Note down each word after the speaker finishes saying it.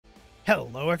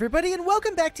Hello everybody and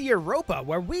welcome back to Europa,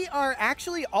 where we are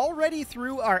actually already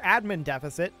through our admin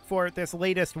deficit for this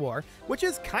latest war, which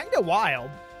is kinda wild,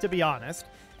 to be honest,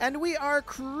 and we are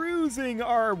cruising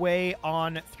our way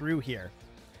on through here.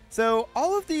 So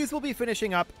all of these will be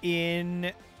finishing up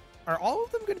in... Are all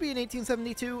of them going to be in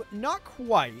 1872? Not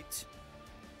quite,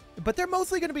 but they're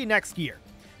mostly going to be next year.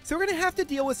 So we're going to have to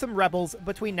deal with some rebels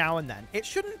between now and then. It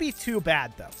shouldn't be too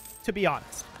bad, though, to be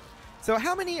honest. So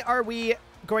how many are we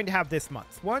going to have this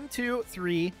month? 1, 2,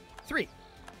 3, 3.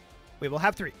 We will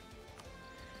have 3.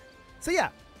 So yeah,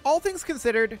 all things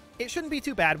considered, it shouldn't be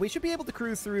too bad. We should be able to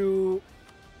cruise through...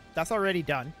 That's already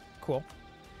done. Cool.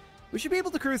 We should be able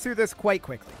to cruise through this quite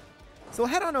quickly. So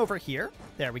we'll head on over here.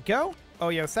 There we go.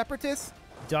 Oyo Separatists.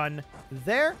 Done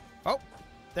there. Oh,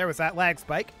 there was that lag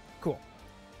spike. Cool.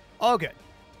 All good.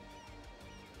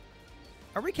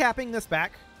 Are we capping this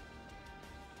back?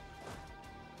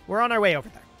 We're on our way over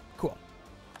there. Cool.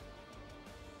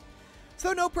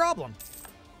 So no problem.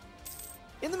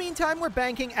 In the meantime, we're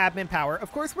banking admin power.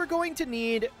 Of course, we're going to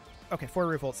need... Okay, 4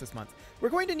 revolts this month. We're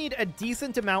going to need a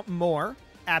decent amount more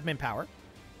admin power,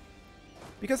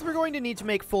 because we're going to need to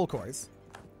make full cores.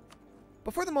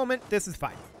 But for the moment, this is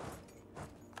fine.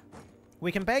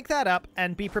 We can bank that up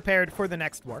and be prepared for the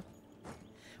next war.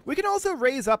 We can also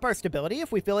raise up our stability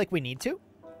if we feel like we need to.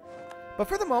 But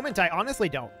for the moment, I honestly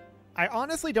don't. I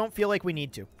honestly don't feel like we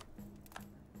need to.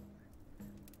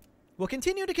 We'll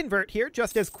continue to convert here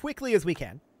just as quickly as we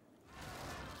can.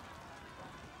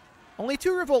 Only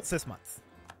 2 revolts this month.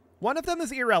 One of them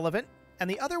is irrelevant, and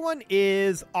the other one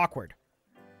is awkward.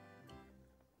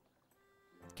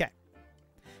 Okay.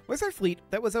 Where's our fleet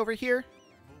that was over here?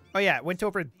 Oh yeah, it went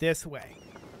over this way.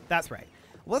 That's right.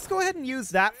 Let's go ahead and use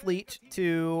that fleet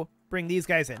to bring these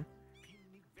guys in.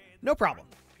 No problem.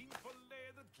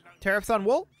 Tariffs on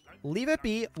wool? Leave it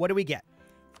be. What do we get?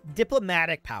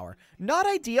 Diplomatic power. Not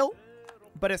ideal,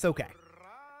 but it's okay.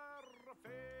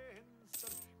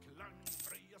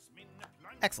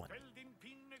 Excellent.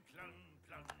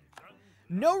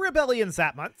 No rebellions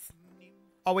that month.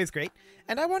 Always great.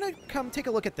 And I want to come take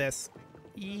a look at this.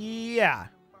 Yeah.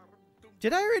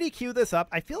 Did I already queue this up?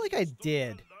 I feel like I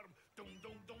did.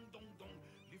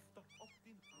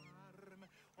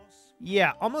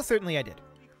 Yeah, almost certainly I did.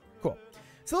 Cool.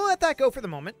 So we'll let that go for the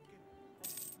moment.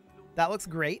 That looks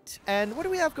great. And what do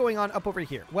we have going on up over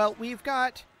here? Well, we've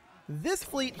got this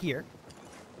fleet here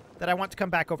that I want to come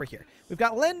back over here. We've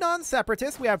got Lendon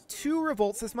Separatists. We have 2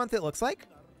 revolts this month, it looks like.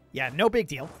 Yeah, no big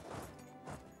deal.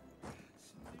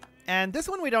 And this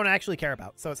one we don't actually care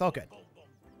about, so it's all good.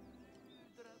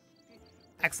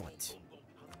 Excellent.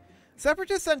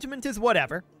 Separatist sentiment is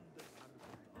whatever.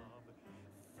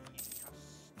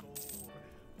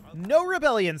 No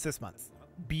rebellions this month.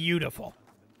 Beautiful.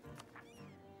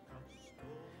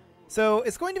 So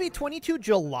it's going to be 22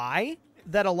 July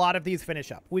that a lot of these finish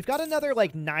up. We've got another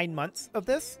like 9 months of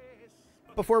this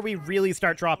before we really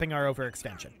start dropping our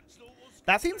overextension.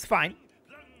 That seems fine.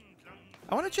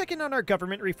 I want to check in on our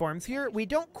government reforms here. We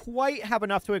don't quite have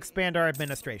enough to expand our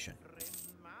administration.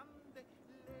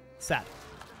 Sad.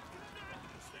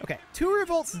 Okay, 2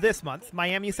 revolts this month.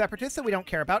 Miami Separatists that we don't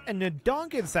care about, and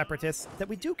Ndongan Separatists that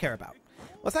we do care about.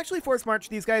 Let's actually force march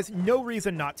these guys. No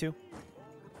reason not to.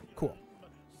 Cool.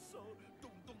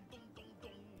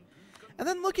 And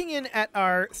then looking in at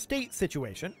our state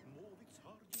situation,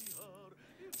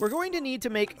 we're going to need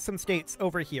to make some states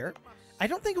over here. I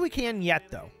don't think we can yet,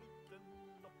 though.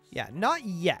 Yeah, not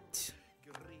yet.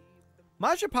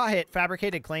 Majapahit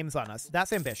fabricated claims on us.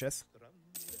 That's ambitious.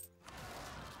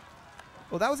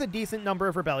 Well, that was a decent number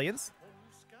of rebellions.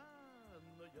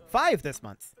 5 this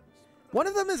month. One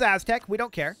of them is Aztec. We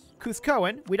don't care.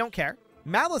 Cuscoan. We don't care.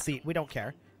 Malicete. We don't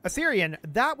care. Assyrian.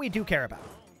 That we do care about.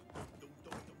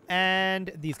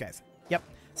 And these guys. Yep.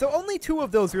 So only 2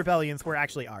 of those rebellions were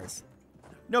actually ours.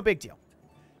 No big deal.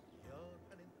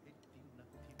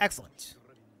 Excellent.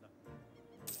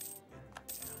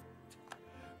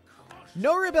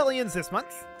 No rebellions this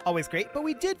month. Always great. But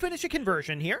we did finish a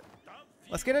conversion here.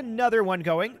 Let's get another one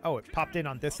going. Oh, it popped in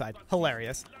on this side.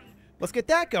 Hilarious. Let's get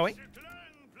that going.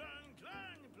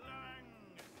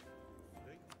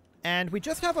 And we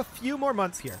just have a few more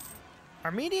months here.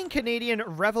 Armenian Canadian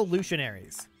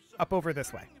Revolutionaries. Up over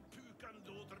this way.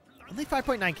 Only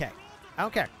 5.9k. I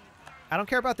don't care. I don't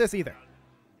care about this either.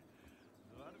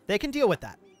 They can deal with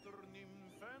that.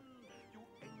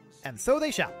 And so they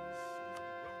shall.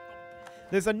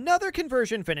 There's another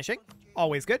conversion finishing.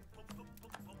 Always good.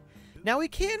 Now we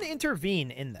can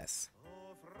intervene in this.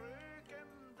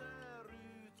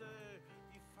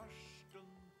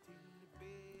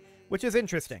 Which is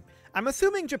interesting. I'm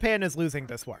assuming Japan is losing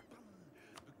this war.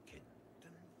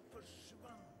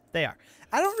 They are.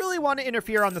 I don't really want to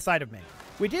interfere on the side of Ming.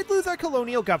 We did lose our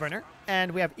colonial governor,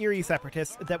 and we have Erie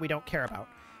separatists that we don't care about.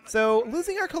 So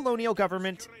losing our colonial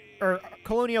government, or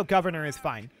colonial governor, is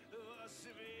fine.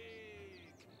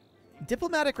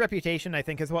 Diplomatic reputation, I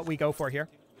think, is what we go for here.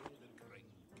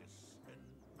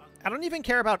 I don't even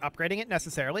care about upgrading it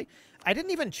necessarily. I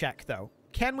didn't even check, though.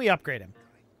 Can we upgrade him?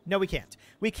 No, we can't.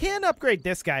 We can upgrade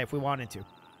this guy if we wanted to.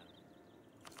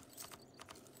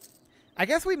 I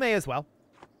guess we may as well.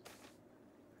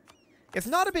 It's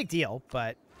not a big deal,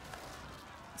 but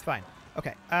it's fine.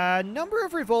 Okay, number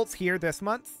of revolts here this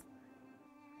month.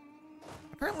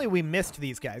 Apparently we missed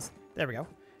these guys. There we go.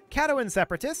 Caddoan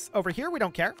separatists. Over here, we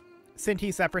don't care.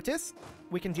 Sinti separatists.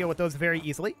 We can deal with those very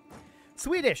easily.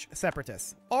 Swedish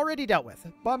separatists. Already dealt with.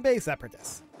 Bombay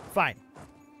separatists. Fine.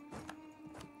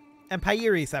 And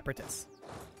Pairi separatists.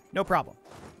 No problem.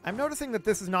 I'm noticing that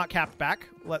this is not capped back.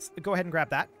 Let's go ahead and grab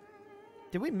that.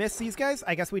 Did we miss these guys?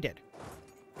 I guess we did.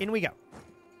 In we go.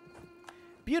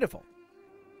 Beautiful.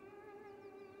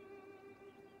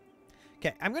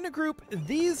 Okay, I'm going to group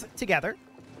these together.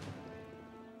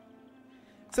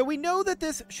 So we know that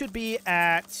this should be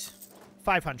at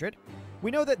 500. We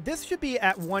know that this should be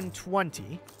at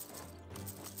 120.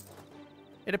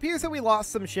 It appears that we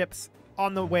lost some ships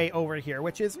on the way over here,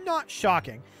 which is not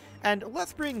shocking. And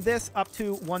let's bring this up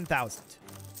to 1,000.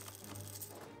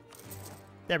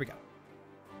 There we go.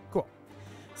 Cool.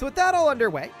 So with that all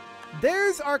underway,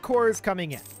 there's our cores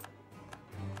coming in.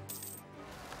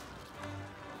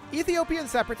 Ethiopian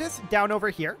separatists down over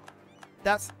here.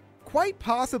 That's quite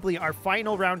possibly our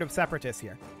final round of separatists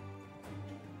here.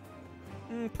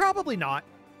 Probably not.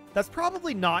 That's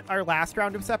probably not our last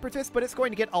round of separatists, but it's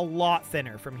going to get a lot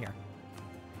thinner from here.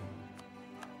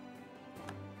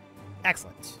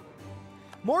 Excellent.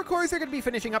 More cores are going to be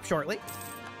finishing up shortly.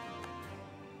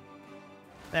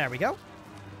 There we go.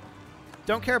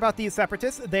 Don't care about these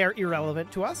separatists. They are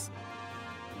irrelevant to us.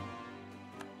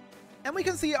 And we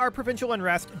can see our provincial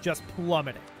unrest just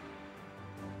plummeting.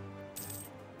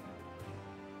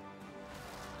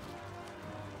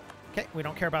 Okay, we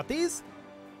don't care about these.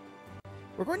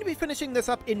 We're going to be finishing this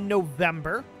up in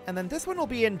November, and then this one will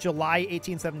be in July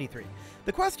 1873.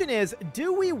 The question is,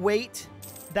 do we wait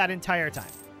that entire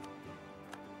time?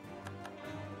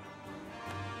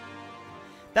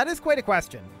 That is quite a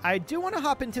question. I do want to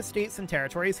hop into states and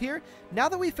territories here. Now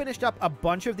that we've finished up a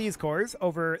bunch of these cores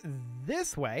over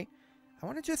this way, I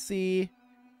want to just see...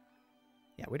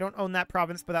 Yeah, we don't own that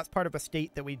province, but that's part of a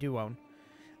state that we do own.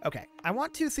 Okay, I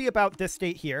want to see about this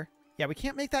state here. Yeah, we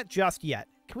can't make that just yet.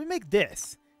 Can we make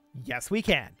this? Yes, we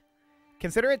can.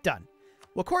 Consider it done.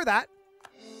 We'll core that.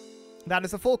 That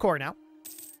is a full core now.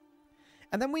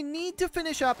 And then we need to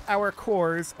finish up our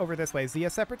cores over this way. Zia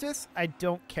Separatists, I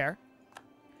don't care.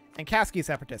 And Kaski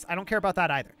Separatists, I don't care about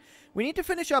that either. We need to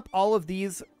finish up all of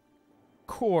these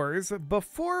cores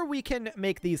before we can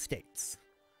make these states.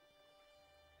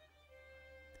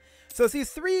 So it's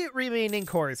these 3 remaining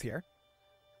cores here.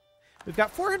 We've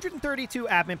got 432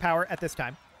 admin power at this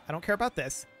time. I don't care about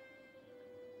this.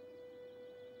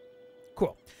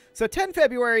 Cool. So 10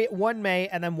 February, 1 May,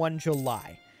 and then 1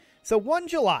 July. So 1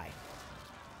 July.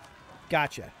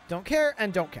 Gotcha. Don't care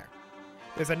and don't care.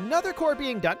 There's another core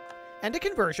being done and a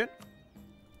conversion.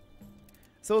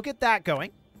 So we'll get that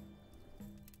going.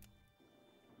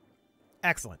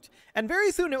 Excellent. And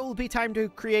very soon it will be time to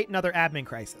create another admin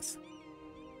crisis.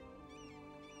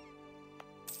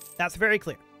 That's very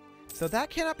clear. So that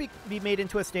cannot be made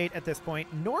into a state at this point,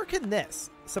 nor can this,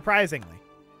 surprisingly.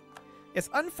 It's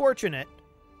unfortunate.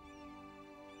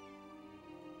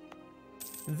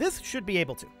 This should be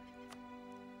able to.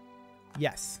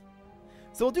 Yes.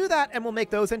 So we'll do that, and we'll make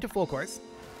those into full cores.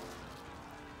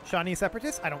 Shawnee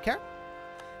Separatists, I don't care.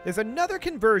 There's another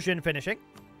conversion finishing.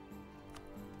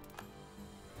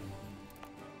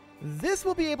 This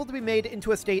will be able to be made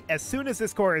into a state as soon as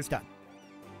this core is done.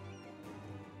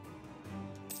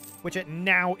 Which it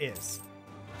now is.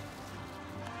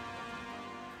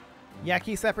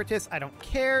 Yaqui Separatists, I don't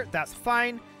care. That's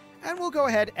fine. And we'll go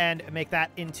ahead and make that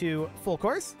into full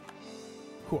cores.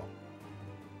 Cool.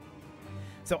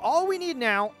 So all we need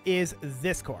now is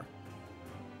this core.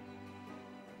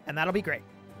 And that'll be great.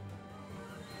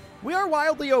 We are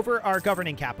wildly over our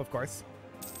governing cap, of course.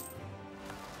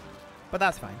 But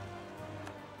that's fine.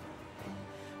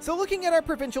 So looking at our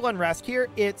provincial unrest here,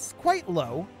 it's quite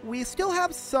low. We still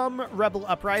have some rebel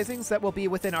uprisings that will be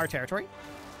within our territory.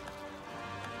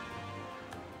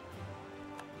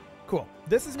 Cool.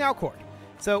 This is now cored.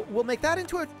 So we'll make that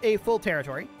into a full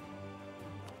territory.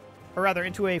 Or rather,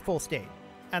 into a full state.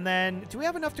 And then, do we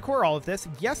have enough to core all of this?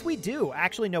 Yes, we do.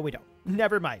 Actually, no, we don't.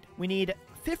 Never mind. We need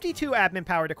 52 admin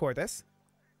power to core this.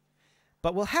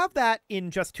 But we'll have that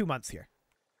in just 2 months here.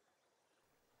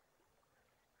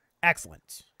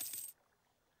 Excellent.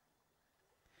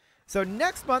 So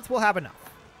next month we'll have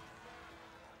enough.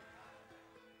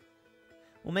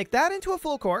 We'll make that into a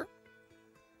full core.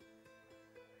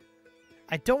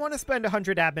 I don't want to spend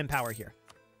 100 admin power here.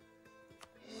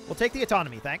 We'll take the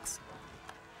autonomy, thanks.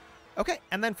 Okay,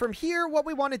 and then from here, what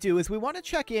we want to do is we want to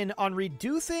check in on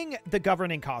reducing the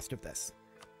governing cost of this.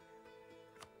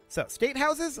 So, state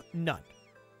houses, none.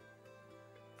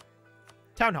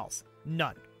 Town halls,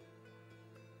 none.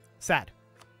 Sad.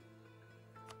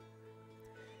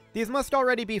 These must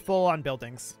already be full on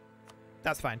buildings.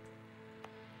 That's fine.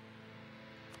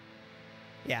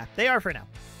 Yeah, they are for now.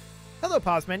 Hello,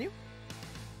 pause menu.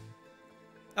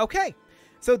 Okay,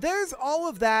 so there's all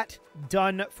of that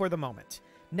done for the moment.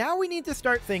 Now we need to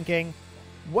start thinking,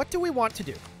 what do we want to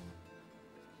do?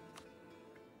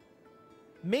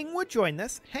 Ming would join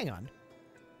this. Hang on.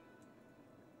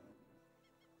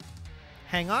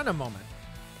 Hang on a moment.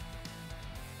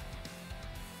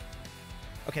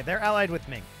 Okay, they're allied with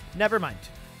Ming. Never mind.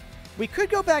 We could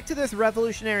go back to this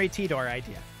revolutionary Tidor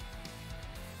idea.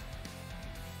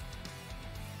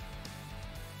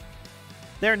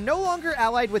 They're no longer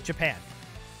allied with Japan.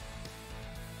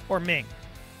 Or Ming.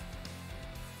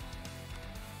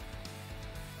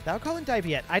 Thou call and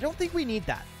Diviet. I don't think we need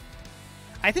that.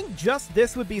 I think just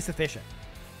this would be sufficient.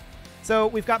 So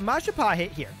we've got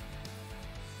Majapahit here.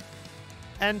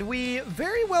 And we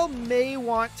very well may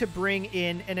want to bring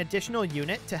in an additional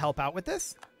unit to help out with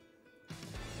this.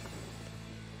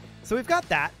 So we've got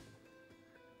that.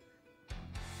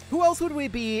 Who else would we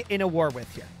be in a war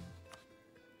with here?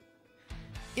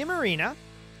 Imarina,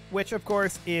 which of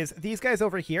course is these guys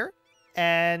over here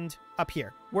and up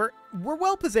here. We're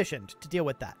well positioned to deal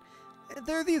with that.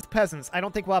 They're these peasants. I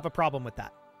don't think we'll have a problem with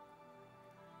that.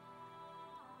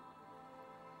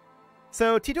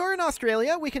 So Tidor in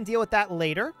Australia, we can deal with that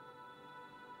later.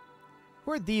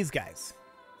 Who are these guys?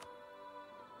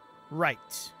 Right.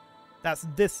 That's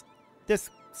this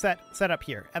set up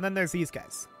here. And then there's these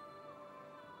guys.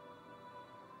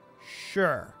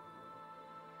 Sure.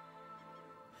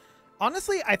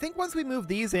 Honestly, I think once we move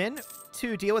these in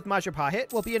to deal with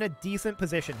Majapahit, we'll be in a decent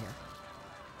position here.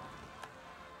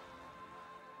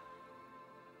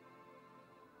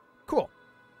 Cool.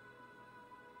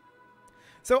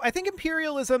 So I think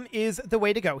imperialism is the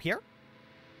way to go here.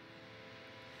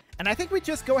 And I think we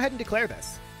just go ahead and declare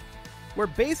this. We're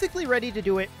basically ready to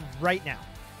do it right now.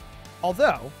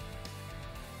 Although,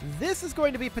 this is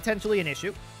going to be potentially an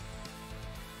issue.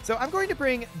 So I'm going to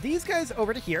bring these guys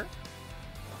over to here.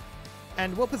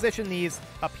 And we'll position these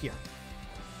up here.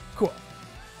 Cool.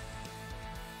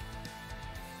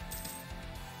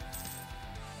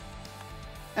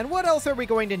 And what else are we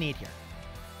going to need here?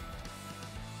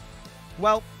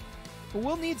 Well,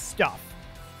 we'll need stuff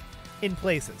in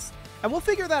places. And we'll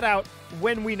figure that out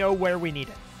when we know where we need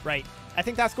it, right? I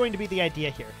think that's going to be the idea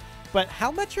here. But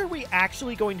how much are we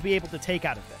actually going to be able to take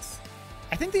out of this?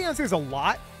 I think the answer is a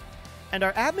lot. And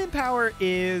our admin power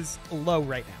is low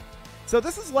right now. So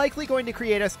this is likely going to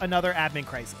create us another admin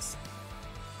crisis.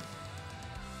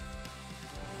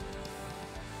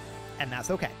 And that's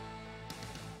okay.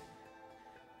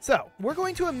 So we're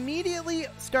going to immediately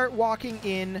start walking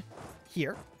in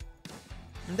here.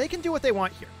 And they can do what they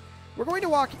want here. We're going to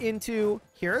walk into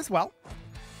here as well.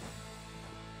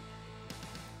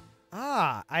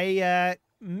 Ah, I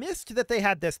missed that they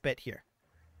had this bit here.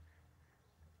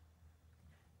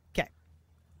 Okay.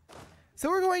 So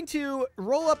we're going to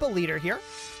roll up a leader here.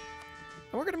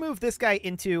 And we're going to move this guy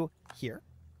into here.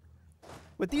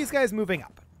 With these guys moving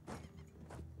up.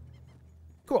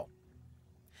 Cool.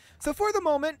 So for the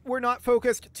moment, we're not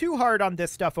focused too hard on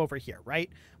this stuff over here, right?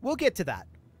 We'll get to that.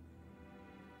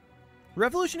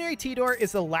 Revolutionary Tidor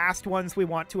is the last ones we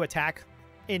want to attack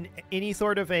in any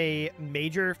sort of a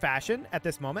major fashion at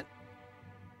this moment.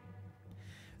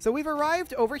 So we've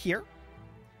arrived over here,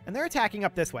 and they're attacking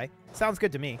up this way. Sounds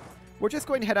good to me. We're just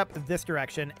going to head up this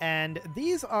direction, and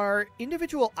these are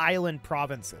individual island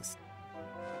provinces.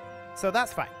 So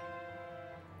that's fine.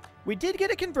 We did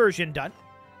get a conversion done,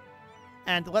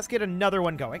 and let's get another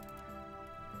one going.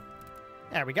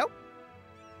 There we go.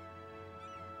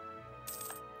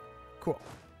 Cool.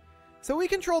 So we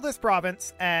control this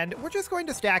province, and we're just going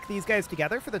to stack these guys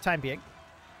together for the time being.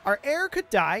 Our heir could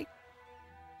die.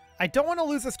 I don't want to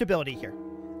lose the stability here.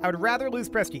 I would rather lose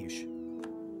prestige.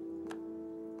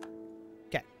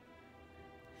 Okay.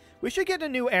 We should get a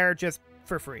new heir just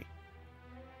for free.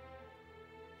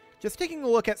 Just taking a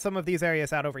look at some of these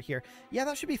areas out over here. Yeah,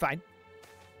 that should be fine.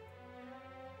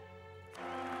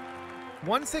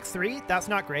 163, that's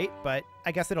not great, but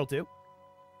I guess it'll do.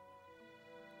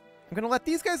 I'm going to let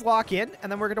these guys lock in, and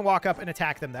then we're going to walk up and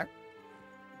attack them there.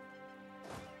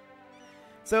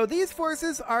 So these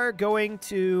forces are going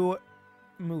to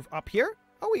move up here.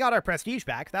 Oh, we got our prestige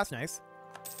back. That's nice.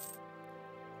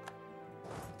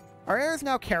 Our air is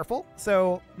now careful,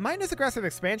 so minus aggressive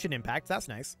expansion impact. That's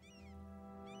nice.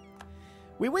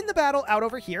 We win the battle out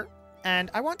over here, and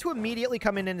I want to immediately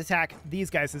come in and attack these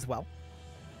guys as well.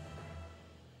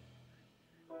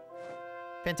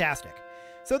 Fantastic.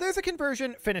 So there's a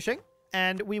conversion finishing,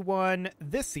 and we won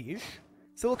this siege.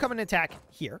 So we'll come and attack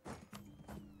here.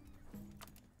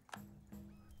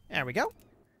 There we go.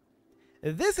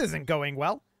 This isn't going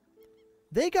well.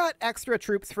 They got extra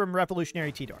troops from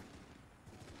Revolutionary Tidor.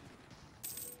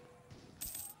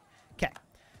 Okay,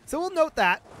 so we'll note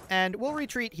that, and we'll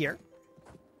retreat here,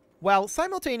 while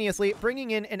simultaneously bringing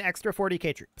in an extra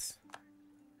 40k troops.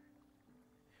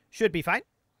 Should be fine.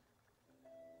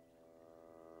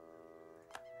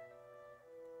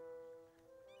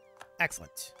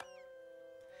 Excellent.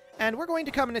 And we're going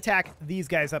to come and attack these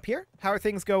guys up here. How are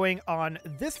things going on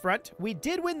this front? We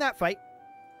did win that fight.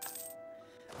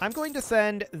 I'm going to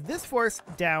send this force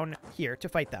down here to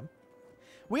fight them.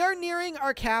 We are nearing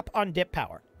our cap on dip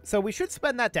power, so we should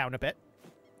spend that down a bit.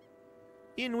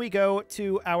 In we go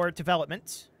to our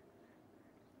development.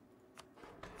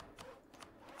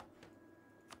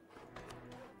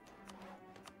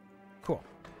 Cool.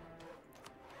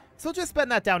 So we'll just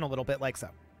spend that down a little bit like so.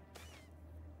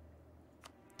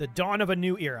 The dawn of a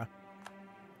new era.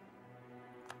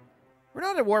 We're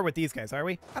not at war with these guys, are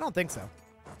we? I don't think so.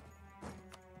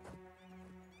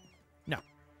 No.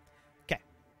 Okay.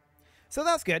 So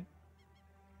that's good.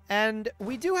 And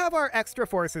we do have our extra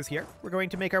forces here. We're going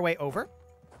to make our way over.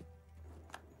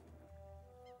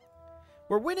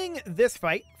 We're winning this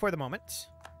fight for the moment.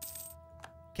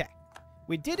 Okay.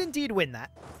 We did indeed win that.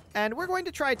 And we're going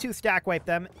to try to stack wipe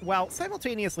them while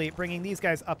simultaneously bringing these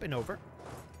guys up and over.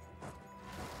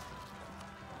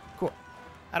 Cool.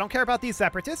 I don't care about these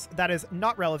separatists. That is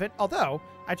not relevant. Although,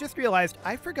 I just realized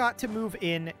I forgot to move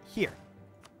in here.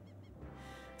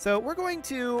 So we're going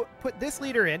to put this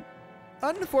leader in,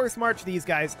 unforce march these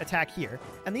guys, attack here,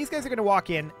 and these guys are going to walk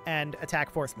in and attack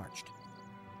force marched.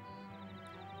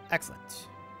 Excellent.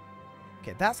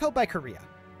 Okay, that's held by Korea.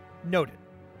 Noted.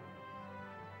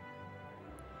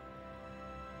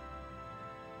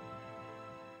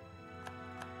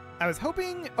 I was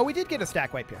hoping... Oh, we did get a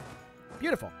stack wipe here.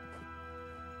 Beautiful.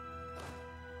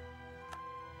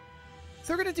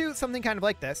 So we're going to do something kind of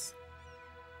like this.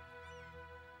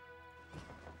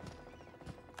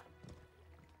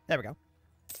 There we go.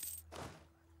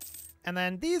 And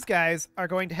then these guys are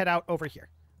going to head out over here.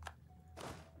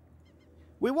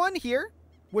 We won here,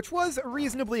 which was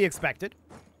reasonably expected.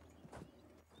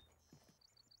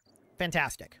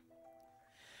 Fantastic.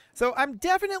 So I'm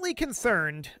definitely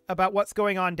concerned about what's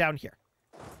going on down here.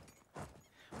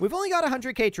 We've only got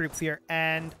 100k troops here,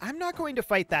 and I'm not going to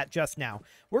fight that just now.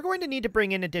 We're going to need to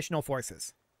bring in additional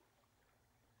forces.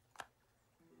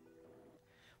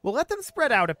 We'll let them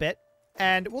spread out a bit,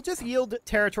 and we'll just yield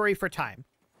territory for time.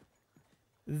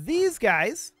 These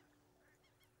guys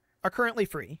are currently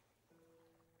free.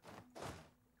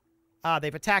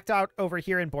 They've attacked out over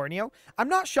here in Borneo. I'm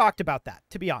not shocked about that,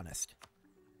 to be honest.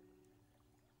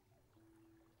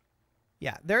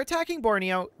 Yeah, they're attacking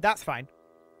Borneo. That's fine.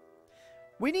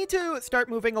 We need to start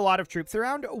moving a lot of troops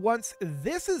around. Once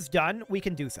this is done, we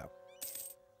can do so.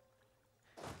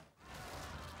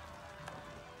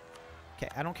 Okay,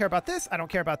 I don't care about this. I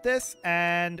don't care about this.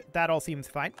 And that all seems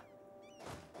fine.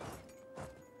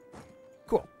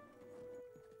 Cool.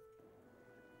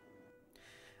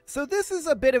 So this is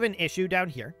a bit of an issue down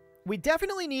here. We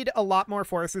definitely need a lot more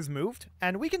forces moved,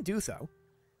 and we can do so.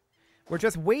 We're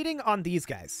just waiting on these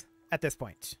guys at this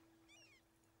point.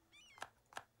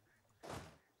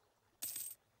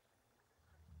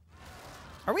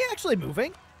 Are we actually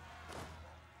moving?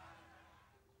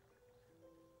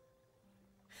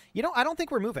 You know, I don't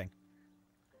think we're moving.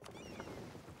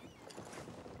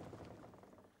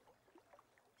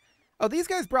 Oh, these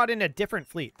guys brought in a different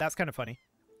fleet. That's kind of funny.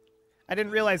 I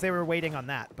didn't realize they were waiting on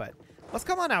that, but let's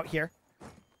come on out here.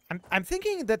 I'm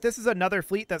thinking that this is another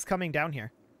fleet that's coming down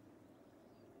here.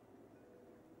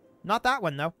 Not that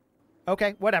one, though.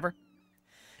 Okay, whatever.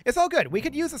 It's all good. We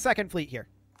could use a second fleet here.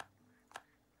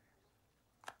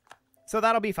 So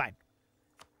that'll be fine.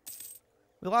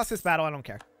 We lost this battle. I don't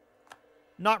care.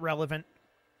 Not relevant.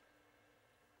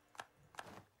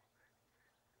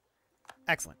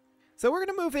 Excellent. So we're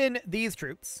going to move in these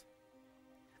troops.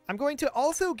 I'm going to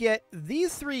also get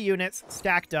these 3 units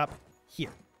stacked up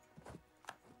here.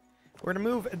 We're going to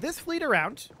move this fleet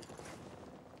around.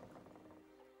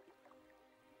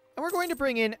 And we're going to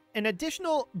bring in an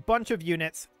additional bunch of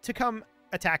units to come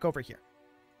attack over here.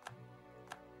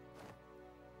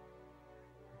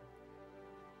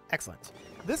 Excellent.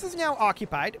 This is now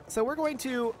occupied, so we're going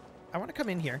to... I want to come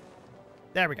in here.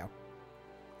 There we go.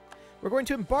 We're going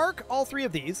to embark all 3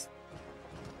 of these.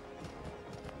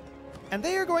 And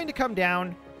they are going to come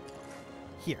down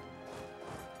here.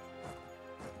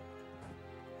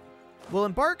 We'll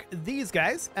embark these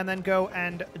guys and then go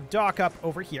and dock up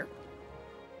over here.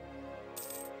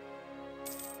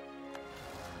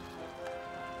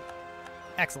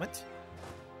 Excellent.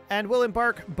 And we'll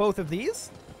embark both of these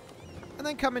and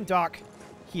then come and dock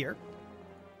here.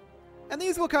 And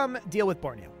these will come deal with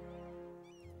Borneo.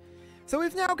 So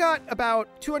we've now got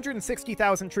about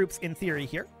 260,000 troops in theory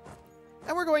here.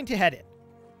 And we're going to head in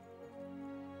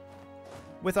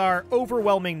with our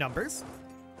overwhelming numbers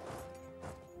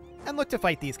and look to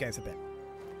fight these guys a bit.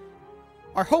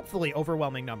 Our hopefully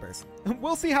overwhelming numbers.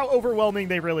 We'll see how overwhelming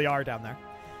they really are down there.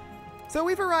 So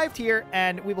we've arrived here,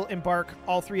 and we will embark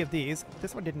all 3 of these.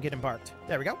 This one didn't get embarked.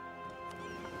 There we go.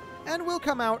 And we'll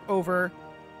come out over...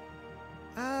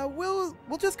 We'll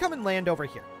just come and land over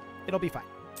here. It'll be fine.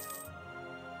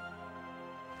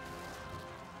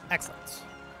 Excellent.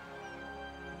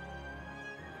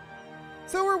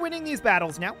 So we're winning these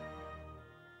battles now.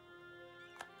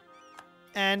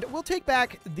 And we'll take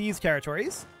back these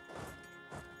territories.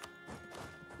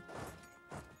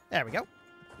 There we go.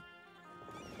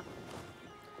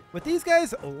 With these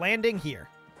guys landing here.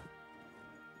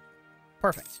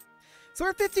 Perfect. So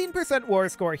we're 15% war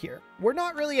score here. We're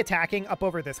not really attacking up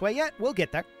over this way yet. We'll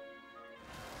get there.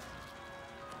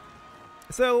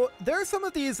 So there are some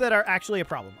of these that are actually a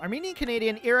problem. Armenian,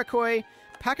 Canadian, Iroquois,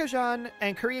 Pakistan,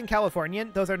 and Korean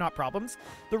Californian, those are not problems.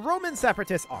 The Roman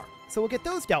separatists are. So we'll get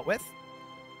those dealt with.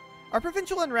 Our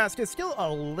provincial unrest is still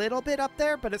a little bit up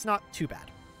there, but it's not too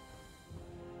bad.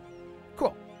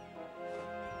 Cool.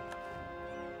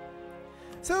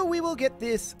 So we will get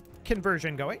this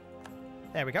conversion going.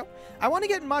 There we go. I want to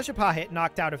get Majapahit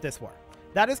knocked out of this war.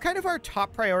 That is kind of our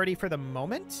top priority for the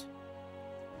moment.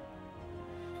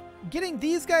 Getting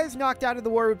these guys knocked out of the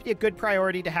war would be a good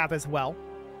priority to have as well.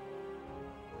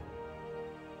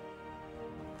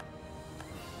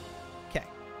 Okay.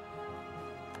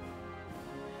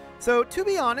 So, to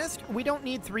be honest, we don't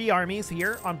need 3 armies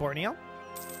here on Borneo.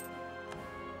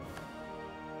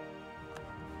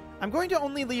 I'm going to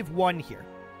only leave 1 here.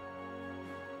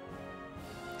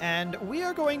 And we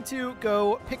are going to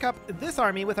go pick up this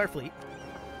army with our fleet.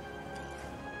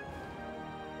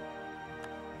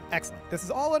 Excellent. This is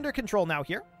all under control now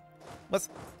here. Let's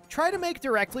try to make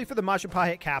directly for the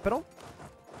Majapahit capital.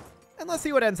 And let's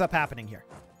see what ends up happening here.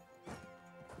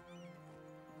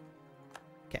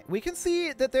 Okay, we can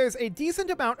see that there's a decent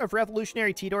amount of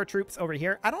Revolutionary Tidor troops over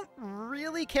here. I don't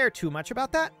really care too much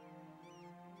about that.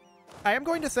 I am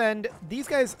going to send these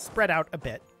guys spread out a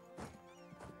bit.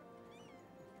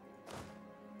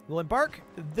 We'll embark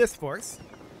this force,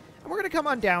 and we're going to come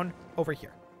on down over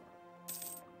here.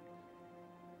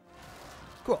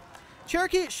 Cool.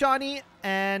 Cherokee, Shawnee,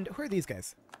 and who are these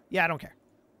guys? Yeah, I don't care.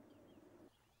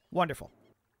 Wonderful.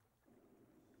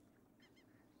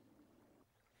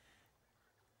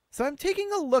 So I'm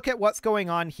taking a look at what's going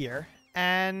on here,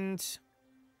 and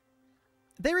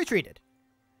they retreated.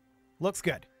 Looks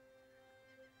good.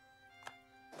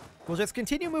 We'll just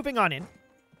continue moving on in.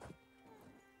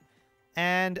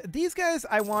 And these guys,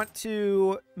 I want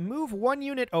to move 1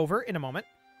 unit over in a moment.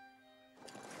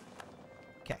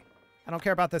 Okay. I don't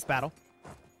care about this battle.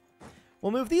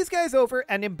 We'll move these guys over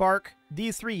and embark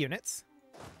these 3 units.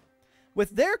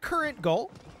 With their current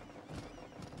goal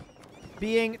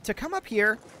being to come up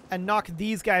here and knock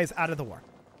these guys out of the war.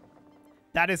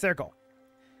 That is their goal.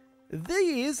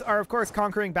 These are, of course,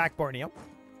 conquering back Borneo.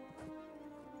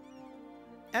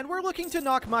 And we're looking to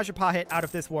knock Majapahit out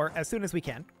of this war as soon as we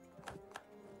can.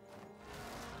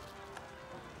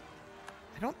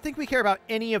 I don't think we care about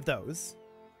any of those.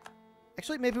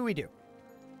 Actually, maybe we do.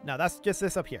 No, that's just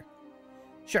this up here.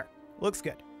 Sure, looks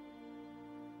good.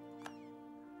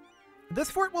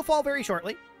 This fort will fall very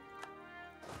shortly.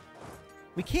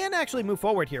 We can actually move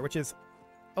forward here, which is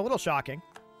a little shocking.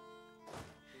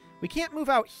 We can't move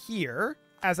out here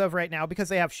as of right now because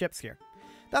they have ships here.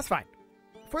 That's fine.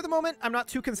 For the moment, I'm not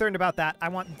too concerned about that. I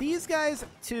want these guys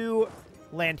to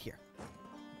land here.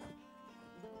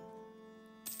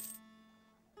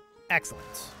 Excellent.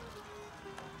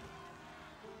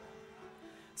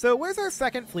 So where's our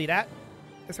second fleet at?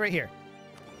 It's right here.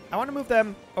 I want to move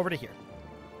them over to here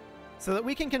so that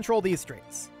we can control these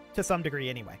straits to some degree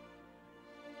anyway.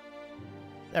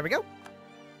 There we go.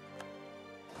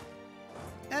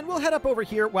 and we'll head up over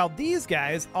here while these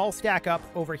guys all stack up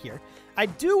over here. I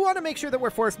do want to make sure that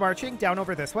we're force marching down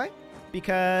over this way,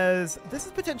 because this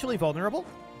is potentially vulnerable.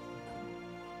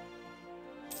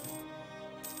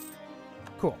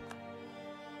 Cool.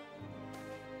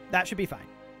 That should be fine.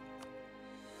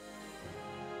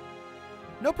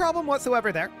 No problem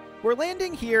whatsoever there. We're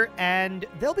landing here, and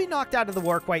they'll be knocked out of the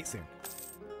war quite soon.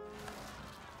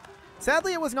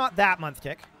 Sadly, it was not that month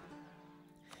tick.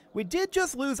 We did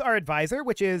just lose our advisor,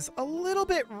 which is a little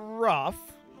bit rough.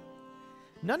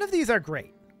 None of these are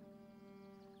great.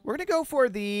 We're going to go for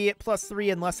the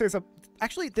 +3 unless there's a...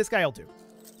 Actually, this guy will do.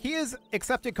 He is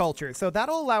accepted culture, so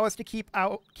that'll allow us to keep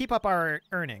up our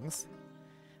earnings.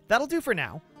 That'll do for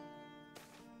now.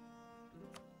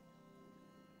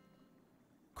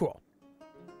 Cool.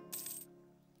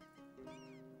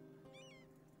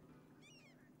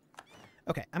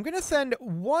 Okay, I'm going to send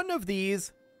one of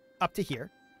these up to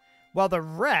here, while the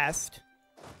rest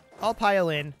I'll pile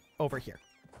in over here.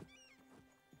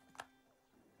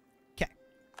 Okay.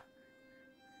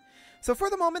 So for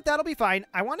the moment, that'll be fine.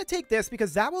 I want to take this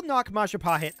because that will knock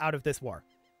Majapahit out of this war,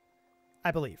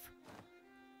 I believe.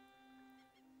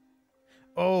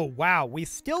 Oh, wow. We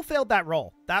still failed that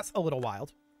roll. That's a little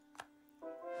wild.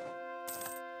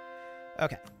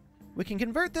 Okay. We can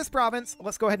convert this province.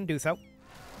 Let's go ahead and do so.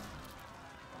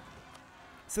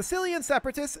 Sicilian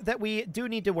separatists that we do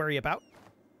need to worry about.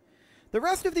 The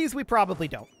rest of these we probably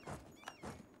don't.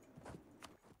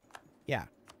 Yeah.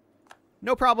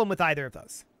 No problem with either of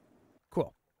those.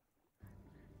 Cool.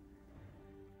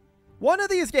 One of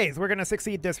these days we're going to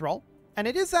succeed this roll, and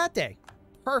it is that day.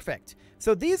 Perfect.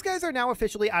 So these guys are now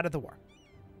officially out of the war.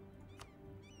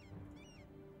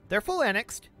 They're full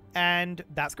annexed, and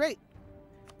that's great.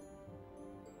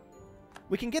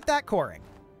 We can get that coring.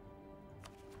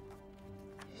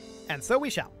 And so we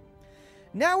shall.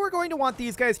 Now we're going to want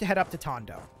these guys to head up to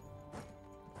Tondo.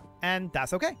 And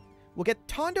that's okay. We'll get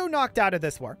Tondo knocked out of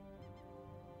this war.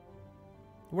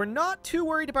 We're not too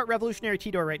worried about Revolutionary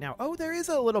Tidor right now. Oh, there is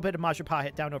a little bit of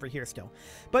Majapahit down over here still.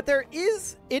 But it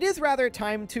is rather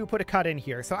time to put a cut in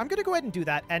here. So I'm going to go ahead and do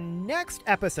that. And next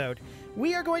episode,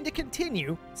 we are going to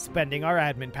continue spending our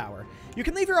admin power. You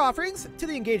can leave your offerings to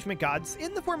the engagement gods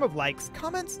in the form of likes,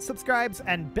 comments, subscribes,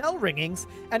 and bell ringings.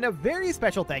 And a very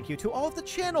special thank you to all of the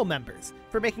channel members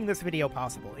for making this video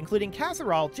possible, including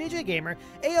Casserole, JJ Gamer,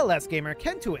 ALS Gamer,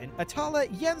 Kentuin, Atala,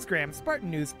 Jens Graham, Spartan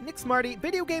News, Nick Smarty,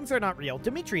 Video Games Are Not Real,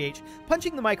 Dimitri H,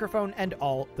 Punching the Microphone, and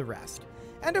all the rest.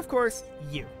 And of course,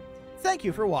 you. Thank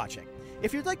you for watching.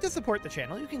 If you'd like to support the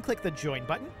channel, you can click the join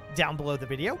button down below the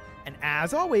video. And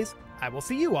as always, I will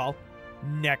see you all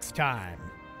next time.